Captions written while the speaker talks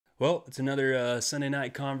Well, it's another Sunday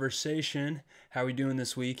night conversation. How are we doing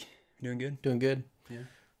this week? Doing good? Doing good. Yeah.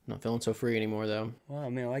 Not feeling so free anymore, though. Wow,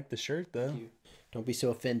 man, I like the shirt, though. Don't be so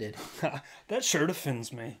offended. That shirt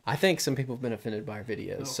offends me. I think some people have been offended by our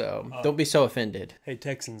videos, so don't be so offended. Hey,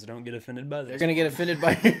 Texans, don't get offended by this. They're going to get offended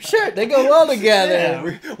by your shirt. They go well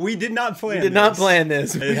together. Yeah, we did not plan We did not plan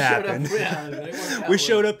this. It happened. We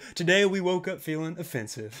showed up. Today, we woke up feeling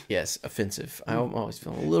offensive. Yes, offensive. I'm always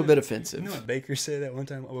feeling a little bit offensive. You know what Baker said that one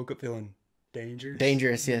time? I woke up feeling dangerous.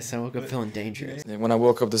 Dangerous, yes. I woke up feeling dangerous. And when I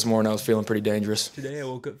woke up this morning, I was feeling pretty dangerous. Today, I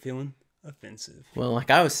woke up feeling offensive. Well,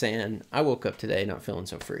 like I was saying, I woke up today not feeling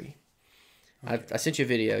so free. Okay. I sent you a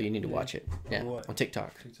video. You need to watch it. Yeah, on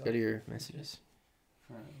TikTok. Go to your messages.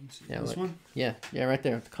 All right, let me see. Yeah, this look. one? Yeah, right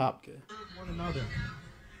there with the cop. Okay. One another.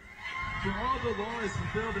 For all the law is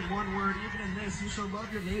fulfilled in one word, even in this, you shall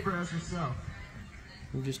love your neighbor as yourself.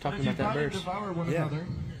 We're just And talking if about you that verse. devour one Yeah. another,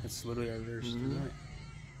 That's literally our verse tonight.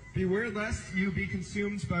 beware lest you be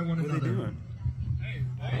consumed by one What are another. they doing?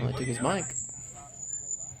 Oh, I took his mic.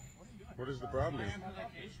 What is the problem?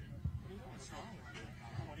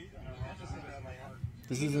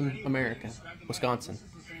 This is in America, Wisconsin.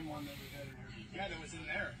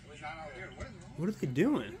 What are they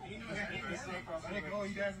doing?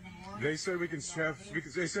 They said we can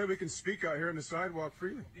they said we can speak out here on the sidewalk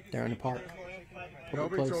freely. They're in the park.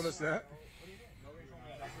 Nobody told us that.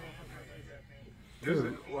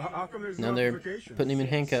 Well, how come there's Now no they're notifications? putting him in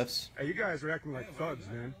handcuffs. Hey, you guys are acting like thugs,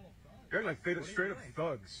 man. You're acting like straight up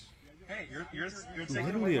thugs. Hey, you're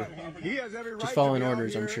Literally, He has every right following to be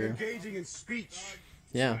orders, out I'm here sure. engaging in speech.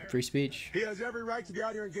 Yeah, free speech. He has every right to be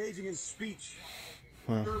out here engaging in speech.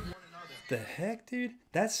 Well, the heck, dude?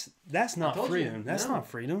 That's not told you. freedom. That's No. not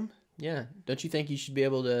freedom. yeah. Don't you think you should be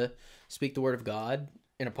able to speak the word of God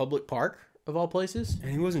in a public park, of all places?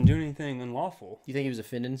 And he wasn't doing anything unlawful. You think he was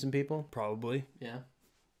offending some people? Probably. Yeah.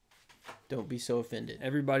 Don't be so offended.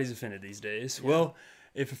 Everybody's offended these days. Well,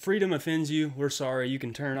 if freedom offends you, we're sorry. You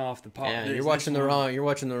can turn off the pop. Yeah, you're watching the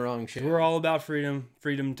wrong shit. We're all about freedom.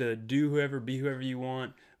 Freedom to do be whoever you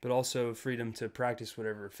want, but also freedom to practice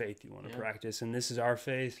whatever faith you want to practice. And this is our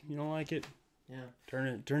faith. You don't like it? Yeah.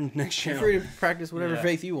 Turn the next You're channel. free to practice whatever Yeah.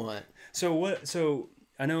 faith you want. So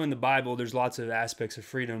I know in the Bible there's lots of aspects of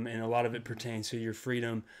freedom, and a lot of it pertains to your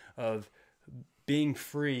freedom of being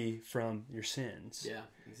free from your sins. Yeah,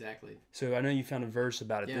 exactly. So I know you found a verse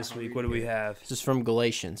about it Yeah, this I'll week. read What do we it. have? This is from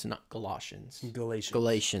Galatians, not Galatians. Galatians.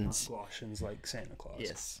 Galatians. Not Colossians, like Santa Claus.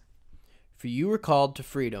 Yes. For you were called to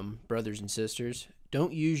freedom, brothers and sisters.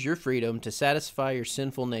 Don't use your freedom to satisfy your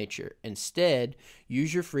sinful nature. Instead,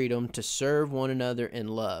 use your freedom to serve one another in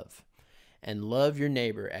love, and love your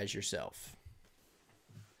neighbor as yourself.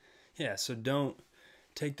 Yeah. So don't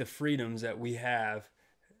take the freedoms that we have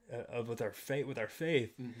with our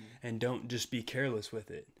faith, and don't just be careless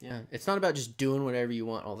with it. Yeah, it's not about just doing whatever you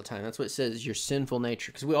want all the time. That's what it says, your sinful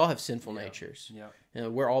nature, because we all have sinful natures. Yeah. You know,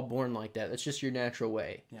 we're all born like that. That's just your natural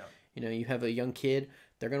way. Yeah. You know, you have a young kid,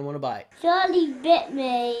 they're going to want to bite. Charlie bit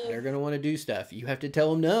me. They're going to want to do stuff. You have to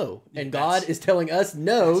tell them no. And That's- God is telling us,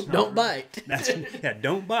 no, don't bite.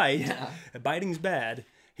 Don't bite. Yeah. Biting's bad.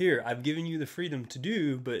 Here, I've given you the freedom to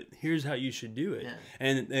do, but here's how you should do it. Yeah.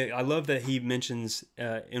 And I love that he mentions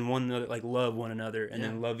in one another, like love one another, and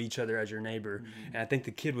then love each other as your neighbor. And I think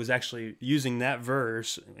the kid was actually using that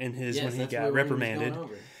verse in his Yes, when he that's got what he was reprimanded. going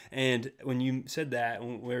over. And when you said that,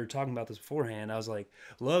 when we were talking about this beforehand, I was like,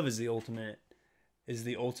 love is the ultimate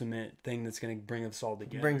thing that's going to bring us all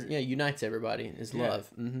together. Unites everybody is Yeah. love.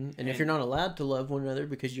 And if you're not allowed to love one another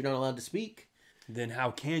because you're not allowed to speak, then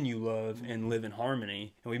how can you love and live in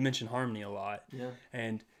harmony? And we mentioned harmony a lot. Yeah.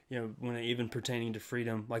 And when even pertaining to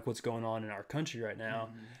freedom, like what's going on in our country right now,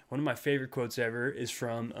 one of my favorite quotes ever is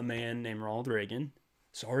from a man named Ronald Reagan.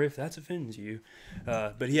 Sorry if that offends you,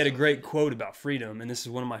 but he had a great quote about freedom, and this is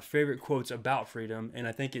one of my favorite quotes about freedom, and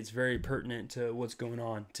I think it's very pertinent to what's going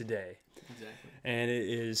on today. Exactly. And it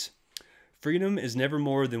is, freedom is never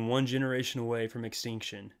more than one generation away from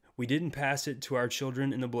extinction. We didn't pass it to our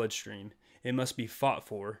children in the bloodstream. It must be fought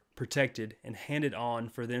for, protected, and handed on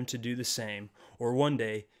for them to do the same, or one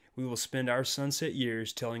day we will spend our sunset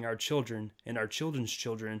years telling our children and our children's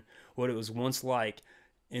children what it was once like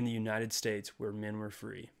in the United States where men were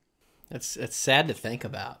free. That's sad to think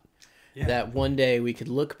about. Yeah. That one day we could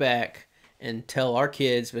look back and tell our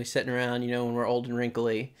kids, by sitting around, when we're old and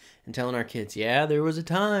wrinkly, and telling our kids, yeah, there was a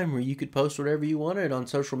time where you could post whatever you wanted on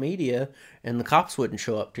social media and the cops wouldn't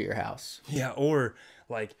show up to your house. Yeah, or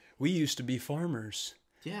like, we used to be farmers,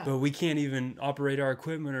 Yeah. But we can't even operate our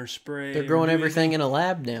equipment or spray. They're or growing do everything anything. in a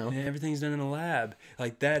lab now. And everything's done in a lab.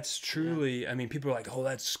 Like, that's truly, I mean, people are like, oh,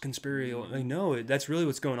 that's conspiracy. Like, no, that's really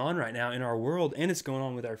what's going on right now in our world, and it's going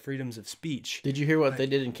on with our freedoms of speech. Did you hear what they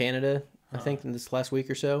did in Canada? I think in this last week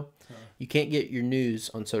or so, you can't get your news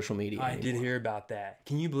on social media. I did hear about that.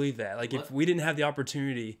 Can you believe that? Like, if we didn't have the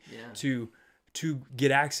opportunity to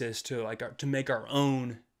get access to, like, to make our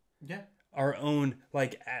own,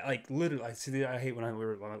 like literally, I hate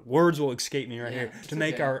when words will escape me right here. To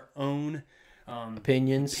make our own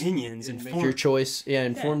opinions, and make your choice. Yeah,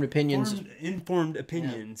 informed opinions. Informed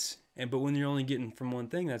opinions. But when you're only getting from one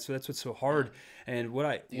thing, that's what's so hard. And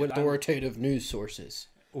what authoritative news sources.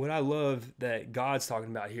 What I love that God's talking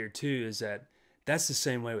about here too is that that's the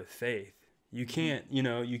same way with faith. You can't,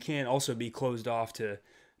 you can't also be closed off to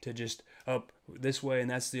just up this way and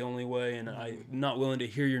that's the only way, and I'm not willing to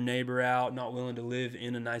hear your neighbor out, not willing to live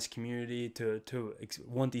in a nice community to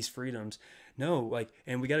want these freedoms. No,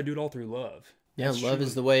 and we got to do it all through love. Yeah, That's love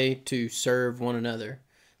is the way to serve one another,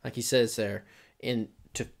 like he says there.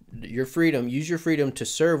 Your freedom, use your freedom to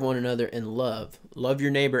serve one another in love. Love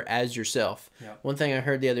your neighbor as yourself. Yeah. One thing I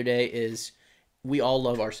heard the other day is we all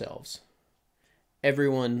love ourselves.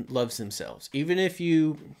 Everyone loves themselves. Even if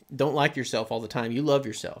you don't like yourself all the time, you love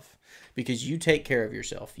yourself because you take care of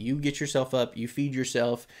yourself. You get yourself up, you feed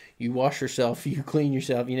yourself, you wash yourself, you clean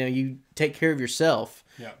yourself. You take care of yourself.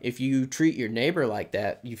 Yeah. If you treat your neighbor like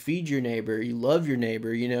that, you feed your neighbor, you love your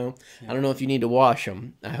neighbor, I don't know if you need to wash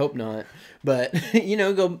them. I hope not. But,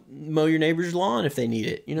 go mow your neighbor's lawn if they need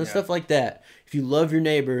it. Stuff like that. If you love your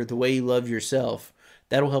neighbor the way you love yourself,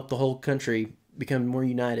 that'll help the whole country become more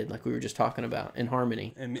united, like we were just talking about, in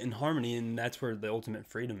harmony. And in harmony, and that's where the ultimate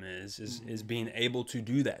freedom is being able to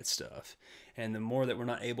do that stuff. And the more that we're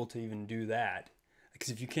not able to even do that, because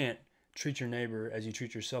if you can't treat your neighbor as you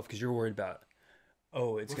treat yourself because you're worried about,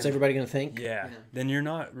 what's everybody going to think? Yeah, then you're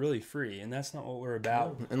not really free, and that's not what we're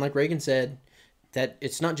about. And like Reagan said, that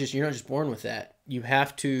you're not just born with that. You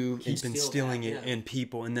have to keep instilling it in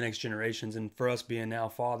people in the next generations. And for us being now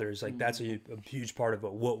fathers, that's a huge part of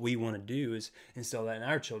what we want to do is instill that in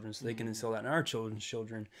our children so they can instill that in our children's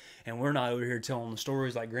children. And we're not over here telling the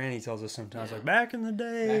stories like Granny tells us sometimes, like back in the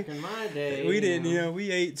day, back in my day, we didn't,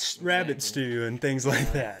 we ate rabbit stew and things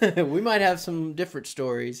like that. We might have some different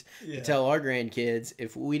stories to tell our grandkids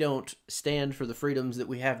if we don't stand for the freedoms that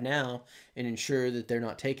we have now and ensure that they're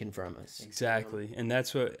not taken from us. Exactly. And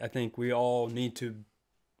that's what I think we all need to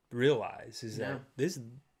realize is that this,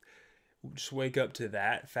 just wake up to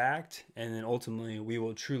that fact, and then ultimately we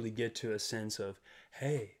will truly get to a sense of,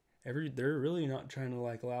 hey, they're really not trying to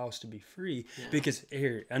allow us to be free. Because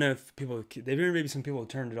here, I know maybe some people have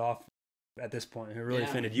turned it off at this point who are really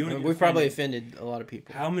offended. We've probably offended a lot of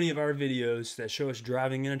people. How many of our videos that show us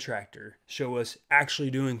driving in a tractor show us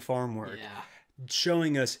actually doing farm work?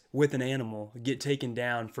 Showing us with an animal get taken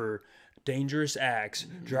down for dangerous acts,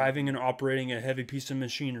 driving and operating a heavy piece of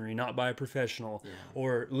machinery not by a professional,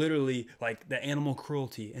 or literally the animal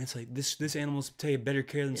cruelty, and it's like this animal's take better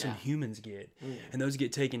care than some humans get, and those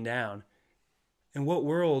get taken down. In what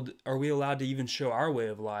world are we allowed to even show our way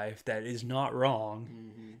of life that is not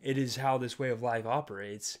wrong? It is how this way of life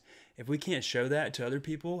operates. If we can't show that to other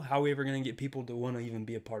people, how are we ever going to get people to want to even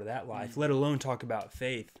be a part of that life, let alone talk about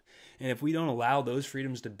faith? And if we don't allow those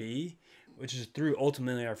freedoms to be, which is through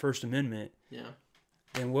ultimately our First Amendment,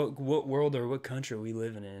 then what world or what country are we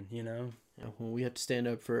living in, Well, we have to stand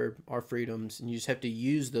up for our freedoms, and you just have to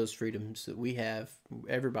use those freedoms that we have.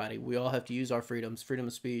 Everybody, we all have to use our freedoms, freedom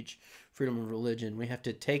of speech, freedom of religion. We have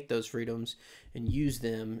to take those freedoms and use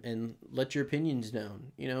them and let your opinions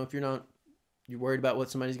known. If you're worried about what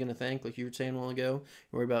somebody's going to think, like you were saying a while ago,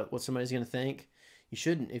 you're worried about what somebody's going to think, you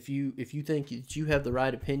shouldn't. If you think that you have the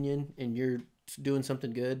right opinion and you're doing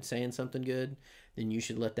something good, saying something good, then you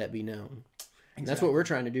should let that be known. And that's what we're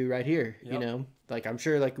trying to do right here. I'm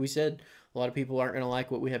sure, like we said, a lot of people aren't going to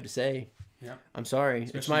like what we have to say. I'm sorry.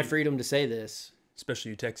 It's my freedom to say this.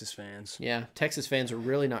 Especially you Texas fans. Yeah, Texas fans are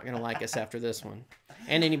really not going to like us after this one.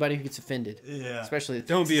 And anybody who gets offended. Yeah. Especially the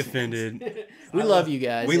Don't be Texas offended. We love you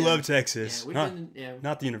guys. We love Texas. Yeah,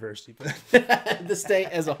 not the university, but the state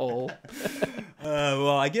as a whole.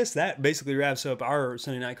 Well, I guess that basically wraps up our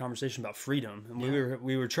Sunday night conversation about freedom. And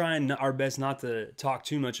we were trying our best not to talk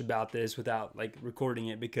too much about this without recording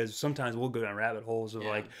it, because sometimes we'll go down rabbit holes of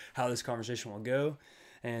how this conversation will go.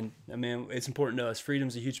 And I mean, it's important to us.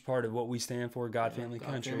 Freedom's a huge part of what we stand for. God, family,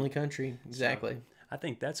 country. Family, country. Exactly. So, I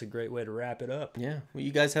think that's a great way to wrap it up. Yeah. Well,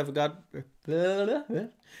 you guys have a great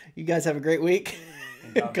week.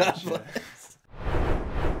 God bless.